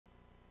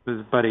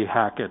was Buddy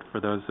Hackett. For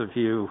those of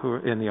you who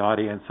are in the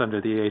audience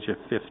under the age of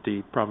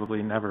 50,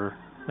 probably never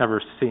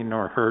seen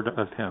nor heard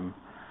of him.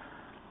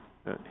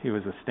 But he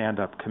was a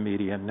stand-up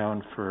comedian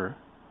known for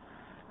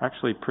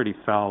actually pretty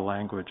foul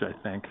language, I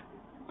think.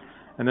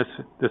 And this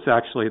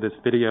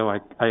video I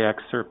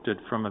excerpted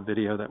from a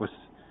video that was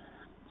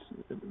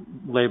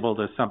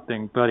labeled as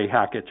something Buddy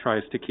Hackett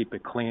tries to keep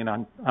it clean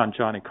on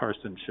Johnny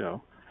Carson's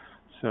show.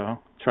 So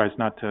tries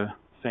not to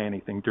say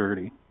anything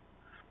dirty.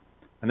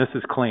 And this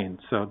is clean,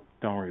 so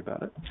don't worry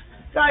about it.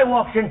 Guy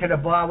walks into the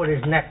bar with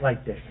his neck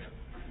like this.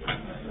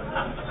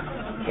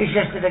 He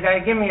says to the guy,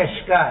 "Give me a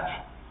scotch."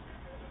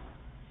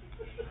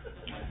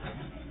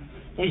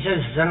 He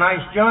says, "It's a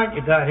nice joint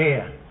you got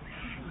here."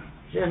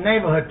 He says,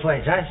 "Neighborhood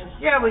place." I says,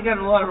 "Yeah, we got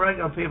a lot of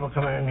regular people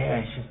coming in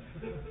here." He says,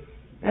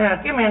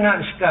 "Yeah, give me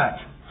another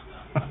scotch."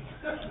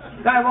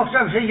 Guy walks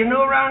up and says, "You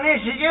new around here?"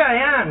 He says, "Yeah,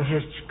 I am." He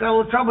says, "Got a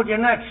little trouble with your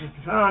neck?" He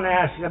says, "Oh, no."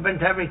 I've been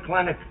to every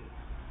clinic.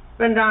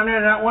 Been down there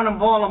to that one in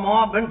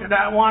Baltimore, been to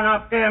that one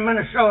up there in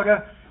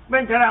Minnesota,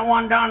 been to that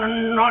one down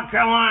in North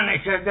Carolina."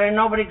 He said, "There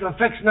nobody can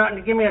fix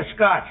nothing. Give me a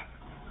scotch."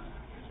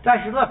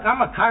 Guy said, "Look,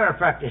 I'm a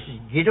chiropractor." He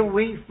says, "Get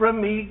away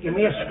from me. Give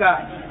me a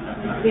scotch."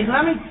 He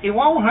says, "It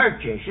won't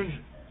hurt you." He says,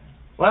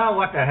 "Well,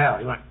 what the hell?"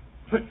 He went,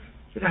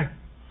 he said,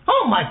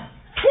 "Oh, my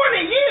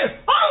 20 years.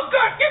 Oh,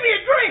 God, give me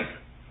a drink."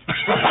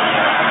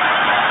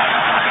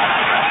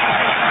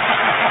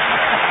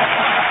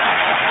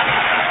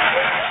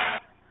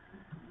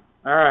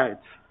 All right.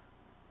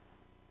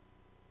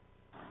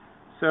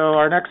 So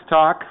our next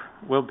talk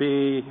will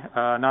be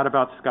not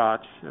about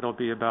Scotch. It'll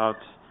be about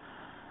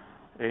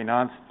a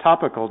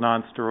topical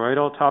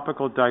non-steroidal.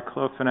 Topical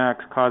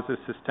Diclofenac causes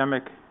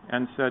systemic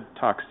NSAID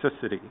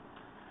toxicity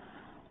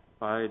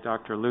by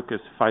Dr.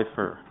 Lucas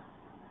Pfeiffer.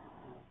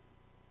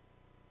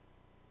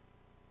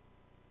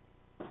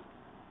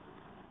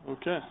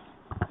 Okay.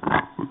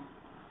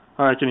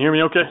 All right, can you hear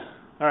me okay?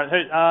 All right,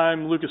 hey,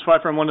 I'm Lucas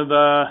Pfeiffer. I'm one of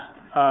the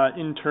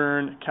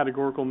intern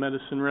categorical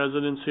medicine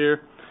residents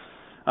here.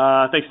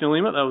 Thanks,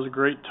 Nalima. That was a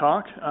great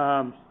talk.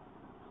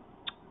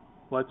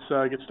 Let's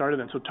get started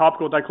then. So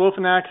topical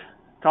diclofenac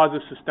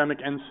causes systemic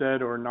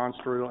NSAID or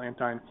non-steroidal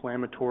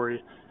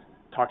anti-inflammatory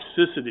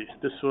toxicity.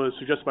 This was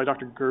suggested by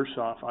Dr.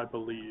 Gersoff, I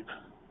believe.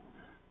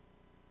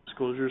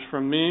 Disclosures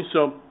from me.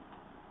 So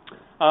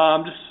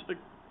just a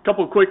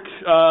couple of quick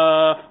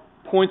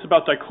points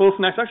about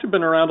diclofenac. It's actually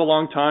been around a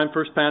long time.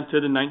 First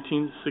patented in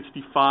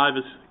 1965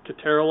 as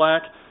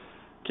ketorolac.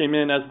 Came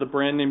in as the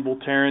brand name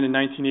Voltaren in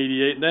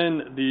 1988.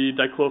 Then the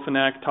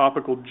diclofenac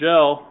topical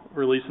gel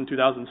released in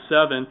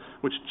 2007,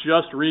 which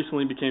just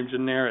recently became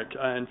generic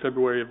in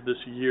February of this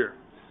year.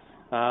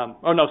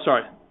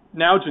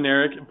 Now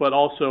generic, but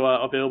also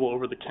available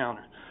over the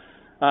counter.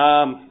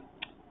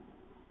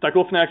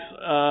 Diclofenac's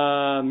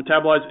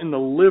metabolized in the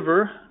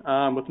liver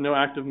with no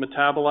active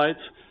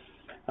metabolites.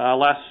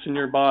 Lasts in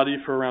your body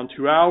for around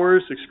 2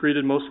 hours,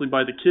 excreted mostly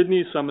by the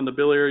kidneys, some in the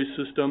biliary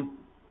system.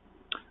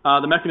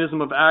 The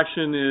mechanism of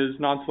action is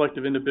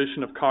non-selective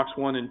inhibition of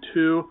COX-1 and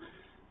 2,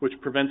 which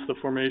prevents the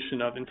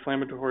formation of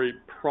inflammatory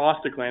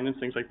prostaglandins,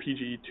 things like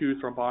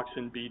PGE2,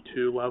 thromboxane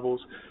B2 levels.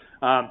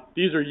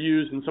 These are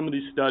used in some of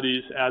these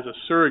studies as a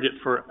surrogate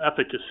for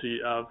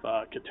efficacy of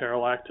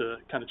ketorolac to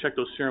kind of check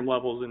those serum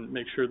levels and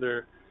make sure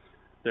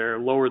they're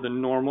lower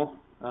than normal.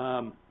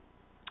 And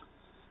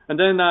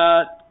then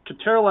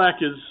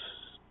ketorolac is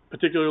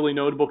particularly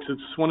notable because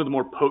it's one of the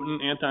more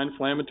potent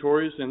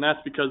anti-inflammatories, and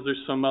that's because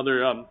there's some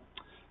other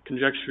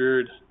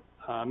conjectured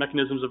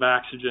mechanisms of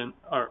action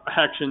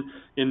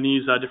in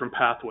these different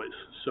pathways.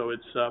 So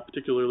it's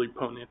particularly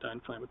potent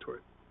anti-inflammatory.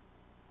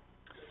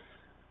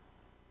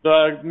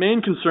 The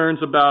main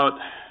concerns about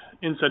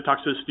NSAID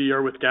toxicity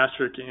are with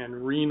gastric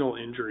and renal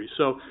injury.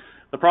 So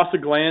the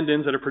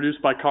prostaglandins that are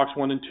produced by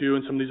COX-1 and 2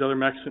 and some of these other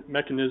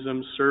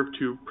mechanisms serve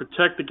to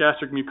protect the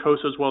gastric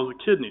mucosa as well as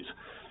the kidneys.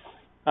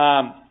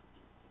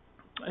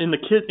 In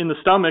the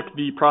stomach,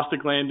 the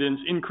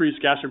prostaglandins increase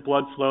gastric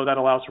blood flow. That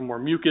allows for more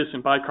mucus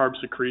and bicarb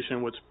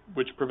secretion,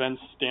 which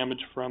prevents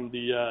damage from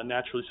the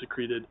naturally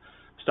secreted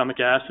stomach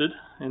acid.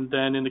 And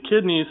then in the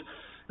kidneys,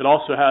 it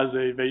also has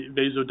a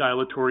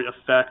vasodilatory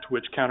effect,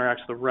 which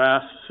counteracts the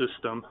RAS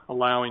system,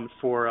 allowing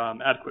for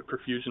adequate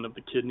perfusion of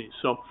the kidneys.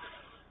 So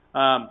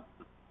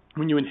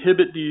when you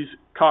inhibit these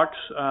COX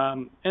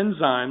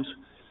enzymes,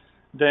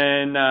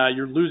 then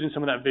you're losing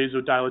some of that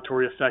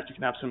vasodilatory effect. You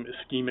can have some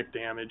ischemic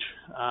damage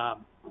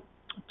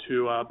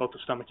to both the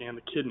stomach and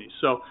the kidneys.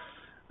 So,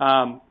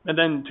 and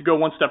then to go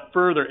one step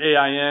further,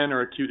 AIN,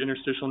 or acute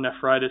interstitial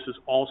nephritis, is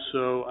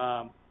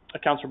also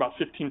accounts for about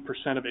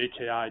 15% of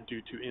AKI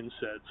due to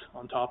NSAIDs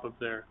on top of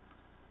their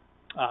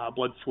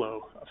blood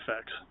flow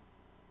effects.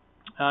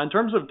 In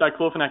terms of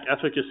diclofenac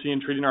efficacy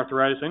in treating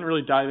arthritis, I didn't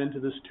really dive into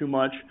this too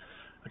much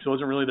because it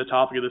wasn't really the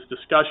topic of this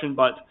discussion,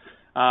 but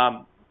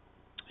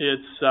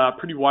it's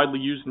pretty widely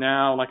used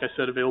now, like I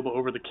said, available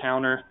over the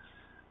counter.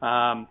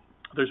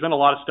 There's been a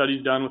lot of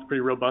studies done with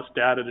pretty robust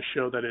data to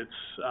show that it's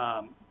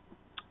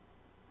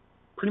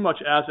pretty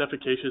much as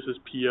efficacious as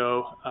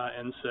PO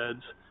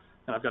NSAIDs,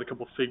 and I've got a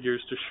couple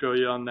figures to show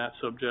you on that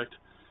subject.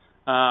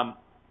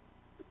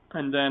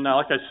 And then,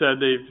 like I said,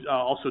 they've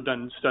also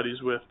done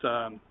studies with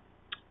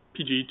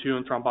PGE2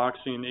 and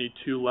thromboxane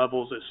A2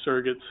 levels as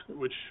surrogates,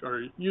 which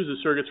are used as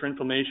surrogates for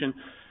inflammation,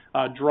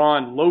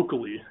 drawn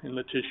locally in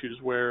the tissues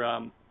where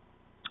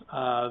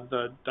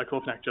the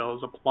diclofenac gel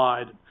is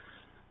applied,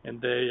 and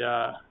they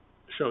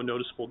show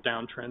noticeable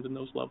downtrend in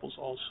those levels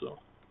also.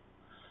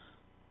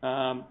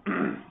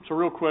 So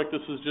real quick,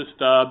 this is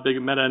just a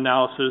big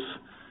meta-analysis.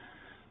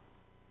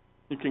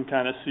 You can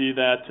kind of see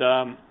that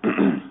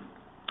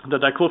the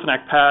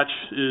diclofenac patch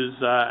is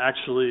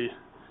actually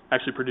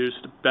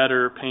produced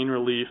better pain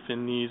relief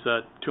in these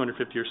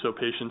 250 or so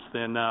patients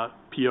than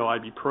PO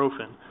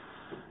ibuprofen.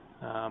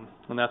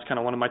 And that's kind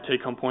of one of my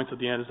take-home points at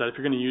the end, is that if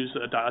you're going to use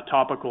a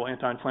topical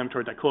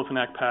anti-inflammatory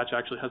diclofenac patch,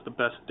 actually has the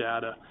best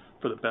data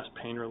for the best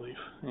pain relief.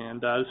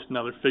 And this is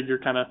another figure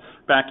kind of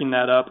backing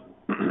that up.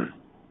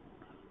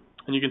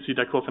 And you can see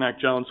diclofenac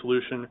gel and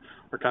solution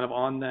are kind of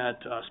on that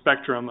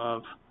spectrum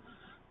of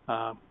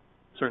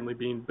certainly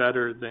being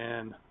better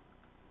than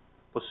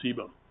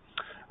placebo.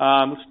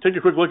 Let's take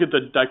a quick look at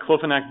the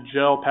diclofenac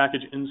gel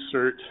package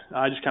insert.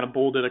 I just kind of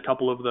bolded a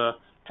couple of the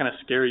kind of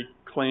scary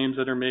claims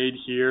that are made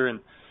here. And,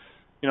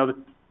 you know,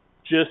 the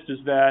gist is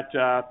that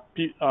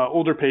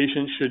older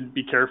patients should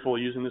be careful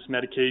using this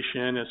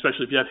medication,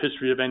 especially if you have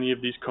history of any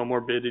of these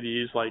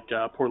comorbidities like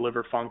poor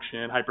liver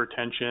function,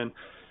 hypertension,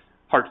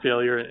 heart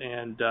failure,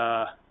 and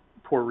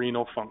poor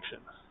renal function.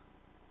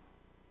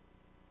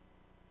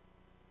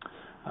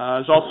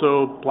 There's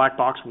also black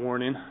box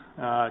warning.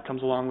 It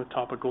comes along with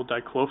topical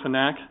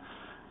diclofenac,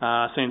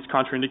 saying it's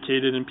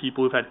contraindicated in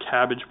people who've had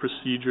cabbage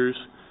procedures,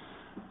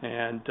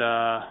 and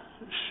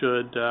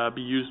should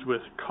be used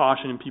with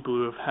caution in people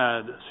who have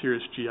had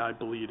serious GI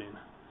bleeding.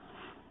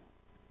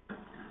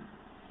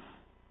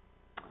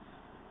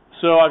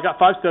 So I've got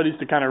 5 studies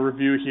to kind of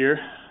review here.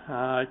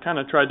 I kind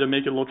of tried to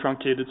make it a little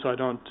truncated so I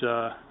don't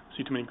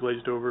see too many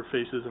glazed over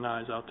faces and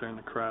eyes out there in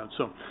the crowd.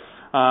 So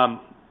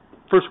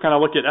first, we'll kind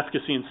of look at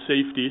efficacy and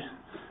safety.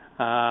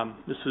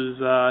 This is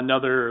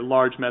another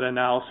large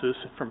meta-analysis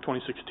from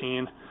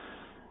 2016.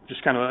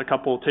 Just kind of a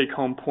couple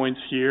take-home points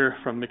here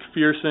from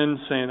McPherson,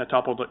 saying that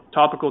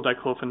topical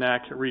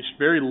diclofenac reached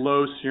very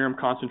low serum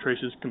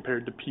concentrations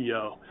compared to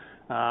PO,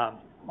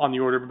 on the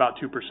order of about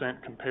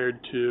 2% compared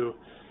to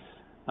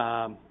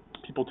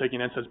people taking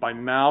NSAIDs by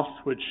mouth,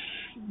 which,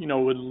 you know,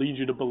 would lead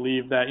you to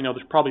believe that, you know,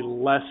 there's probably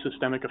less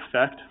systemic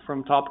effect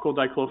from topical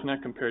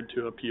diclofenac compared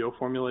to a PO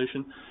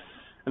formulation.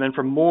 And then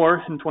from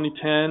Moore in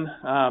 2010,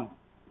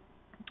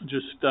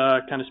 just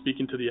kind of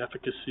speaking to the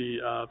efficacy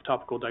of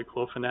topical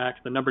diclofenac,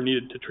 the number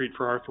needed to treat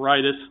for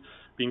arthritis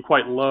being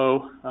quite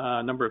low,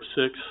 number of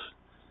 6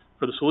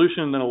 for the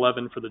solution, and then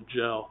 11 for the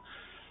gel.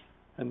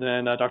 And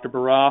then Dr.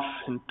 Baroff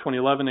in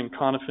 2011 and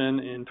Conifin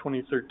in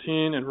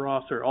 2013, and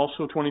Rother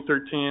also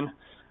 2013.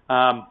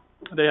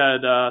 They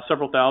had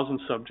several thousand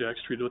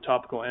subjects treated with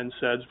topical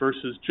NSAIDs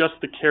versus just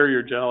the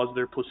carrier gel as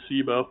their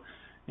placebo.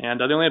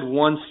 And they only had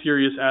one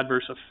serious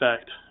adverse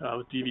effect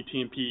with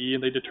DVT and PE,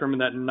 and they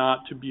determined that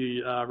not to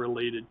be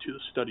related to the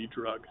study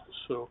drug.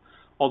 So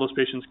all those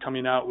patients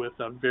coming out with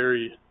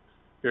very,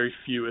 very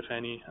few, if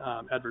any,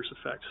 adverse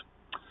effects.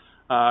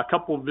 A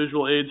couple of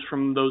visual aids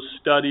from those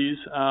studies.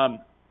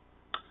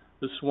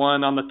 This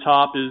one on the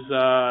top is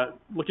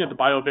looking at the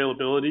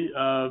bioavailability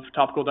of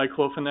topical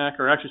diclofenac,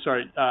 or actually,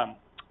 sorry,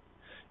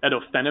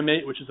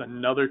 edofenamate, which is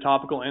another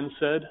topical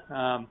NSAID.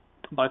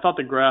 But I thought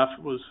the graph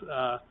was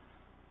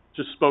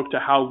just spoke to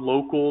how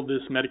local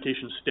this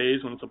medication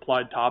stays when it's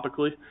applied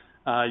topically.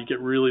 You get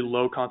really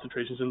low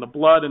concentrations in the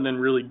blood, and then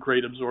really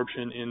great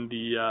absorption in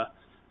the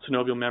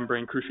synovial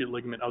membrane, cruciate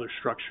ligament, other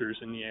structures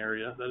in the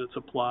area that it's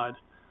applied.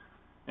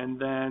 And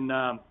then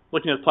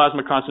looking at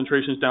plasma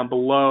concentrations down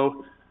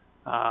below,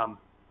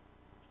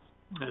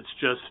 it's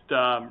just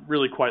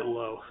really quite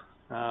low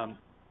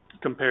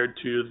compared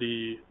to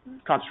the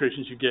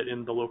concentrations you get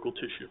in the local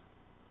tissue.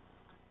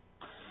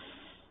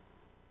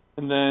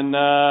 And then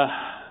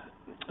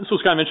this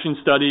was kind of an interesting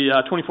study.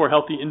 24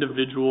 healthy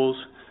individuals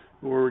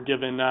were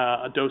given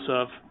a dose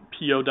of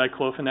PO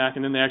diclofenac,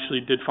 and then they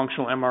actually did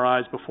functional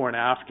MRIs before and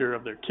after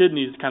of their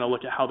kidneys to kind of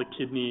look at how the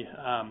kidney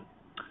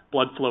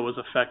blood flow was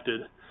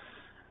affected.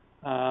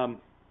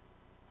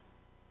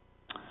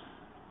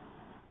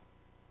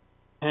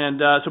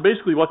 So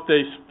basically what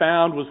they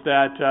found was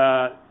that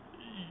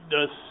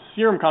the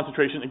serum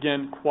concentration,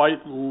 again,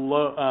 quite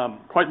low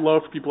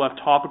for people who have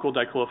topical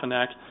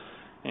diclofenac,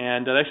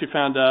 and they actually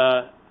found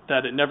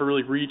that it never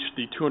really reached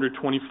the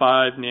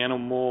 225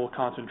 nanomole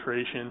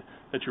concentration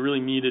that you really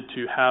needed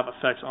to have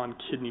effects on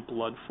kidney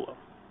blood flow.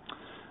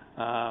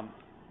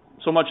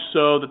 So much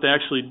so that they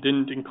actually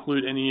didn't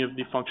include any of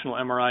the functional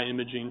MRI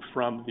imaging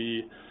from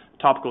the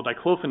topical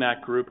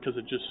diclofenac group because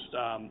it just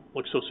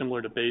looks so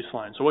similar to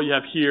baseline. So what you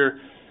have here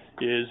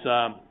is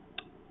their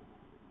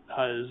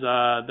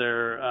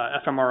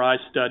fMRI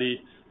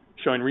study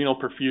showing renal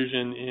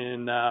perfusion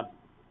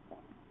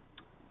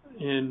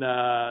in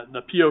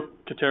the PO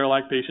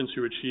catarrhalac patients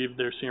who achieved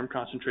their serum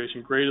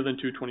concentration greater than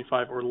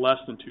 225 or less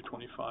than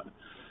 225.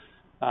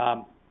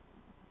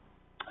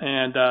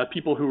 And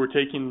people who were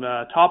taking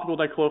the topical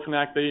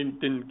diclofenac, they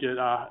didn't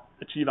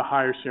achieve a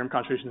higher serum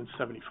concentration than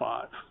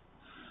 75.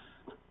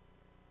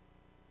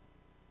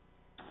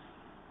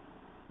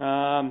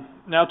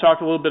 Now talk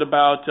a little bit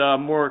about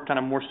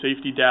more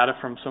safety data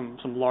from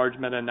some large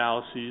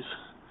meta-analyses.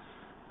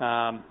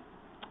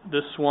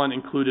 This one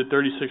included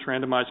 36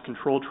 randomized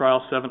controlled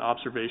trials, 7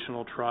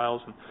 observational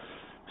trials, and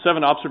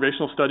 7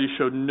 observational studies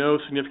showed no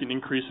significant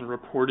increase in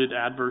reported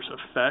adverse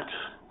effects,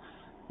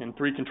 and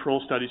 3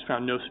 control studies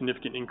found no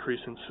significant increase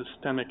in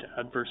systemic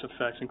adverse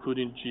effects,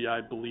 including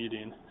GI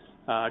bleeding,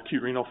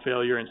 acute renal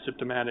failure, and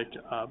symptomatic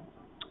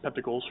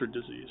peptic ulcer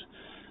disease.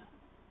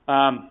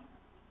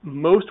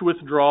 Most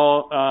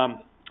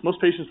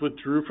patients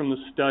withdrew from the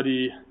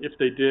study if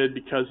they did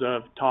because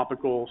of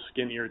topical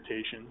skin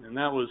irritation, and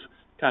that was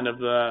kind of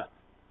the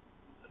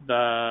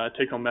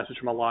take-home message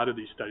from a lot of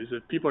these studies.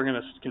 If people are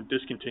going to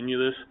discontinue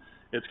this,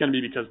 it's going to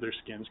be because their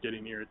skin's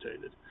getting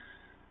irritated.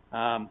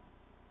 And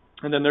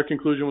then their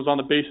conclusion was, on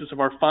the basis of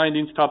our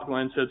findings, topical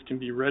NSAIDs can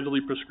be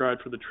readily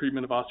prescribed for the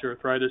treatment of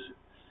osteoarthritis,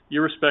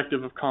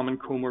 irrespective of common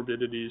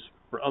comorbidities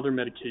or other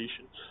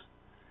medications.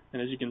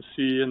 And as you can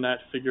see in that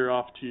figure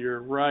off to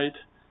your right,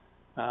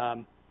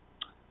 the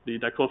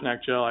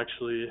diclofenac gel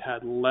actually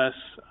had less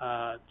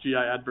GI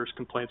adverse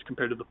complaints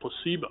compared to the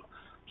placebo.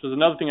 So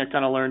another thing I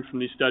kind of learned from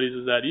these studies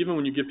is that even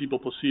when you give people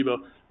placebo,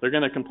 they're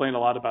going to complain a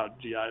lot about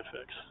GI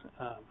effects.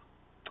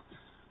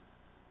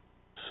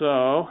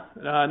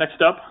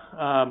 Next up,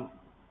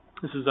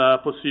 this is a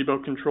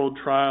placebo-controlled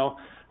trial.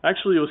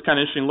 Actually, it was kind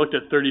of interesting. Looked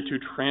at 32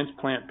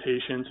 transplant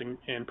patients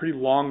and pretty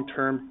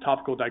long-term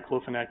topical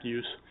diclofenac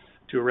use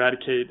to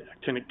eradicate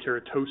actinic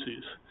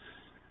keratoses.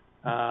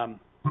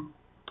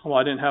 Well,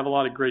 I didn't have a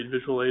lot of great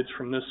visual aids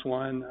from this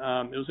one.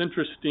 It was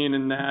interesting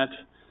in that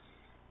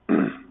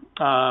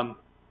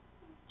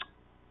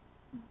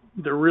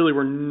there really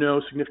were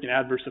no significant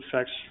adverse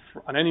effects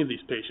on any of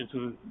these patients.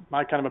 And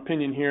my kind of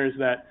opinion here is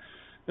that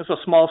it's a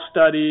small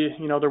study.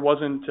 There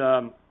wasn't,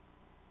 there's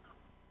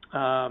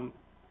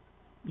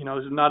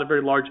not a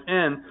very large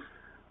N,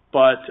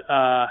 but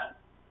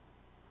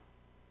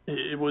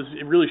it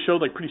really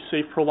showed like pretty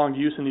safe prolonged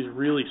use in these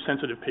really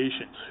sensitive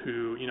patients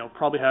who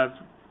probably have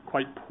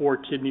quite poor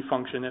kidney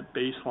function at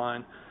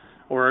baseline,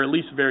 or at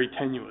least very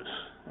tenuous.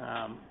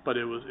 But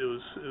it was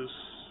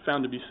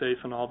found to be safe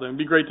and all that. It'd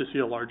be great to see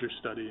a larger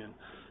study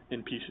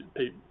in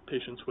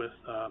patients with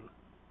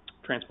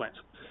transplants.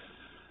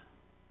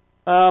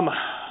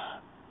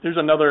 There's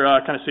another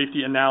kind of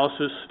safety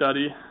analysis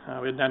study.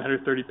 We had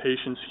 930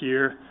 patients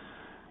here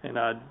in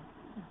a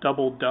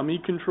double dummy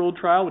controlled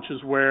trial, which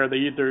is where they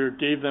either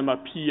gave them a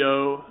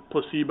PO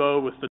placebo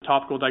with the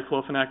topical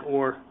diclofenac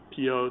or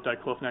PO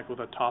diclofenac with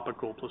a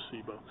topical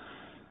placebo.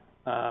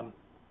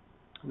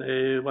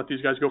 They let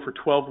these guys go for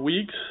 12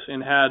 weeks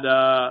and had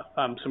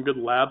some good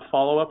lab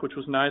follow-up, which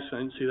was nice. I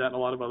didn't see that in a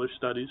lot of other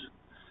studies.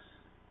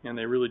 And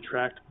they really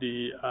tracked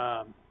the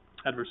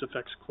adverse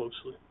effects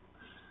closely.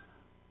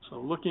 So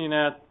looking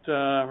at,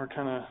 we're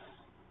kind of a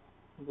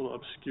little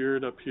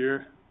obscured up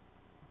here.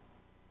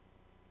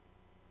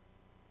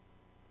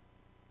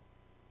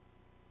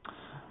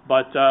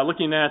 But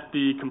looking at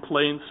the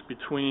complaints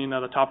between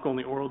the topical and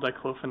the oral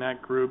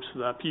diclofenac groups,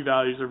 the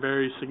p-values are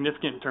very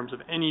significant in terms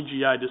of any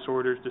GI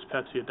disorders,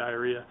 dyspepsia,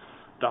 diarrhea,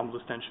 abdominal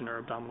distension, or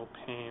abdominal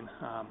pain,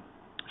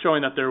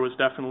 showing that there was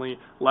definitely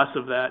less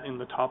of that in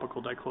the topical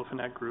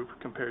diclofenac group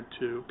compared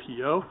to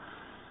PO.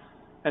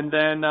 And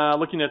then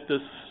looking at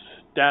this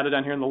data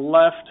down here on the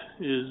left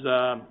is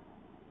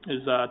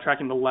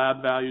tracking the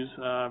lab values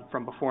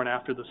from before and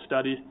after the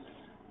study.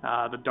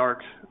 The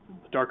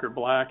darker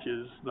black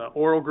is the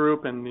oral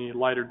group, and the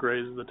lighter gray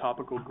is the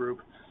topical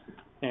group.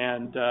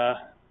 And the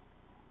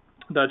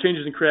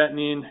changes in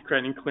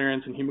creatinine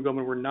clearance, and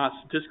hemoglobin were not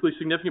statistically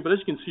significant, but as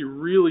you can see,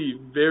 really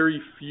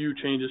very few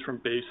changes from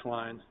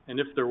baseline. And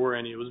if there were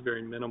any, it was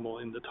very minimal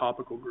in the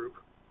topical group.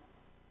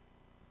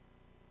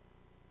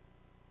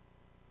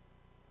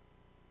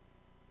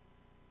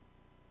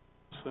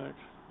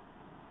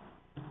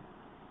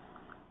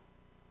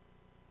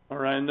 All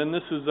right, and then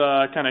this is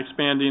kind of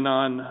expanding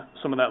on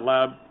some of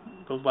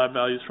those lab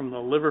values from the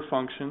liver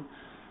function.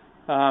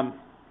 The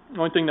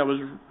only thing that was,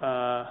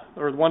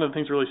 or one of the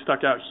things that really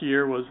stuck out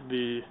here was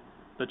the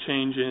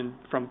change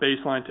from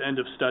baseline to end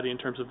of study in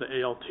terms of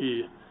the ALT,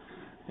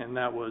 and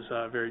that was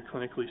very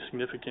clinically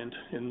significant.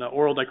 In the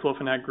oral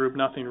diclofenac group,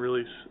 nothing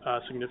really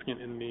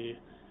significant in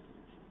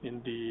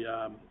the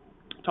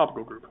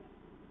topical group.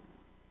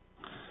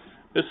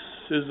 This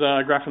is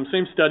a graph from the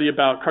same study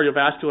about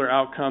cardiovascular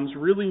outcomes.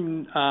 Really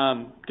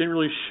didn't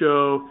really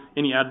show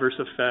any adverse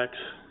effects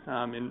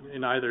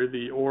in either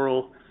the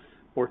oral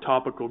or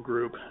topical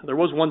group. There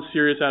was one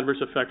serious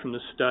adverse effect from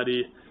this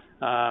study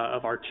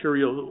of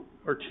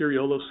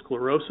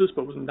arteriolosclerosis,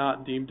 but was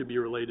not deemed to be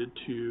related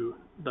to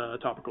the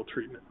topical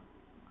treatment.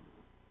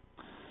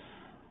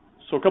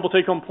 So a couple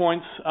take-home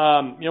points.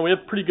 We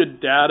have pretty good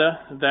data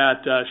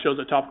that shows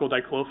that topical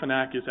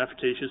diclofenac is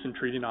efficacious in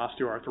treating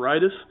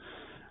osteoarthritis.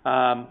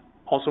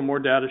 Also more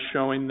data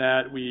showing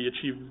that we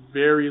achieve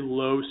very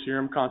low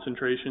serum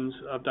concentrations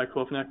of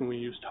diclofenac when we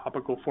use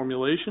topical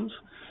formulations.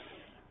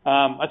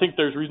 I think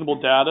there's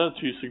reasonable data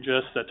to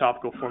suggest that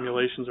topical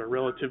formulations are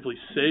relatively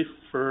safe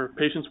for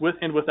patients with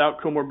and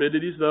without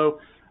comorbidities, though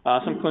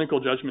some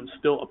clinical judgment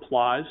still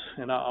applies,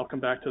 and I'll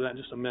come back to that in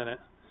just a minute.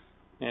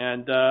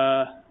 And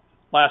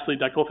lastly,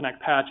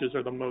 diclofenac patches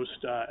are the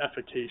most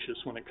efficacious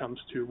when it comes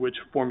to which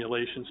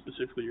formulation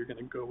specifically you're going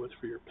to go with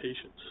for your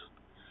patients.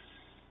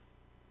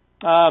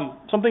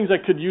 Some things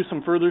that could use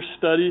some further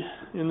study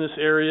in this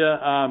area,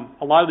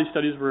 a lot of these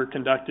studies were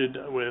conducted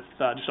with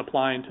just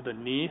applying to the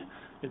knee.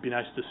 It'd be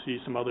nice to see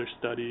some other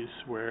studies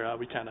where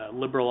we kind of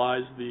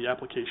liberalize the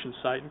application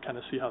site and kind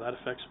of see how that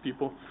affects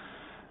people.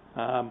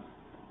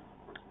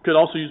 Could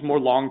also use more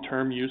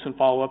long-term use and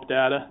follow-up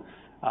data.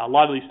 A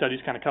lot of these studies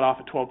kind of cut off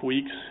at 12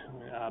 weeks,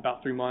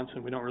 about 3 months,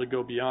 and we don't really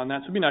go beyond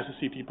that. So it'd be nice to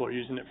see people are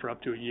using it for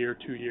up to a year,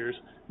 2 years,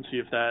 and see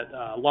if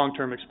that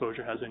long-term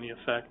exposure has any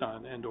effect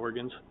on end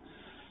organs.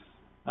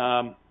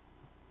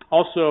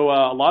 Also,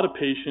 a lot of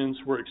patients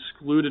were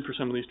excluded for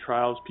some of these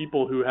trials,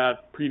 people who have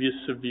previous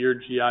severe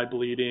GI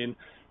bleeding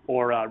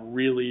or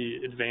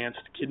really advanced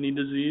kidney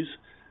disease.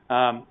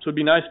 So it'd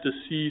be nice to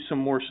see some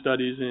more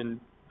studies in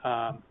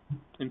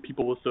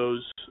people with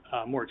those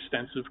more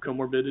extensive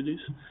comorbidities.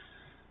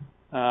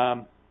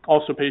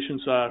 Also,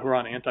 patients who are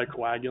on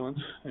anticoagulants.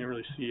 I didn't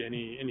really see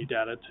any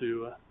data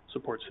to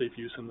support safe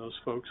use in those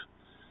folks.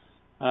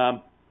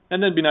 And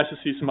then it'd be nice to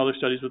see some other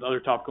studies with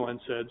other topical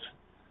NSAIDs,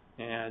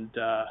 and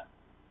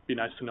be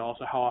nice to know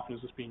also how often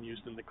is this being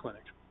used in the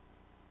clinic.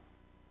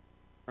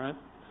 All right?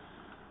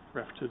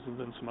 References and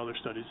then some other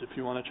studies if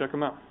you want to check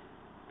them out.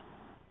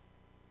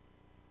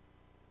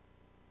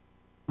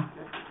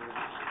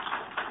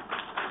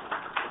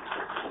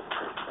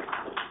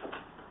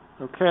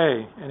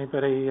 Okay,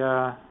 anybody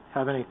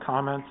have any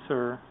comments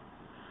or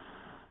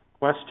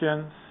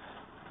questions?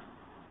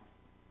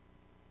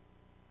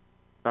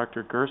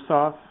 Dr.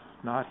 Gersoff,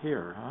 not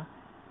here, huh?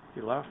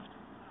 He left?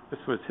 This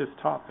was his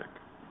topic.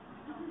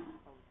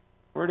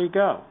 Where'd he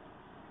go?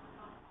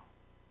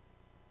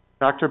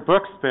 Dr.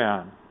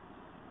 Bookspan,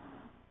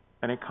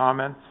 any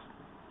comments?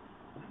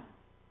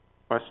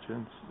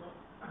 Questions?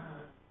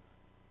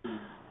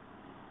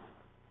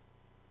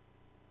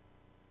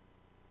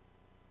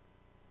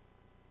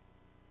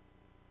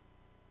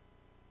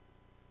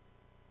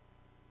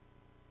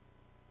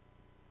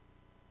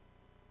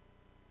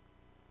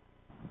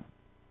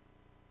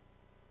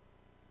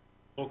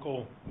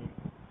 Local.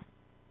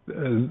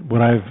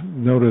 What I've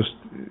noticed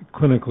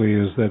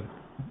clinically is that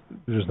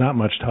there's not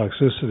much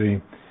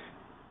toxicity,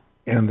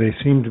 and they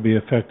seem to be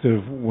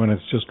effective when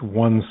it's just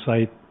one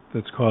site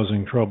that's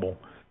causing trouble.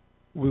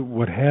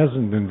 What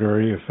hasn't been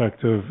very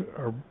effective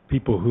are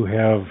people who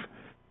have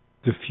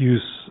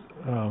diffuse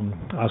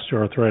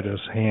osteoarthritis,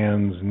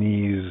 hands,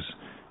 knees,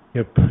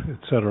 hip,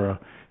 etc.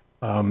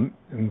 And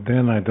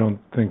then I don't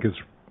think it's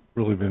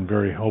really been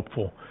very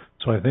helpful.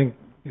 So I think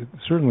it's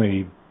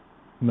certainly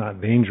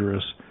not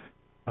dangerous.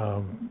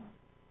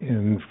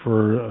 And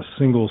for a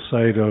single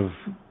site of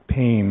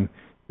pain,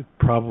 it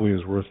probably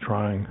is worth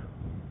trying.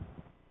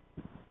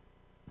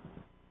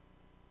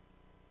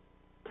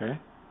 Okay.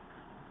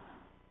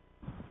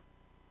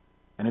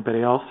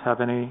 Anybody else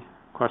have any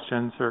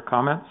questions or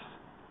comments?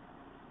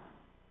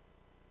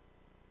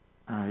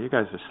 All right, you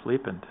guys are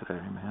sleeping today,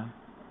 man.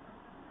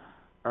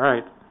 All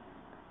right.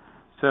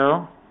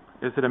 So,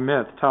 is it a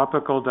myth?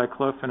 Topical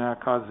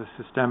diclofenac causes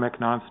systemic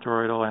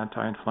non-steroidal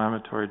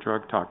anti-inflammatory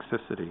drug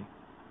toxicity.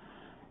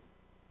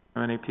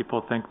 How many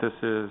people think this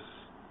is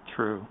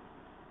true?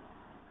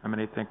 How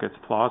many think it's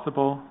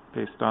plausible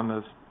based on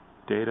this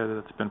data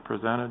that's been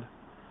presented?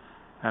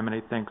 How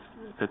many think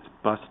it's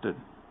busted?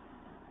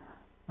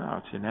 No,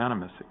 it's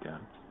unanimous again.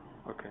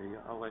 Okay,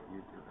 I'll let you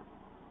do it.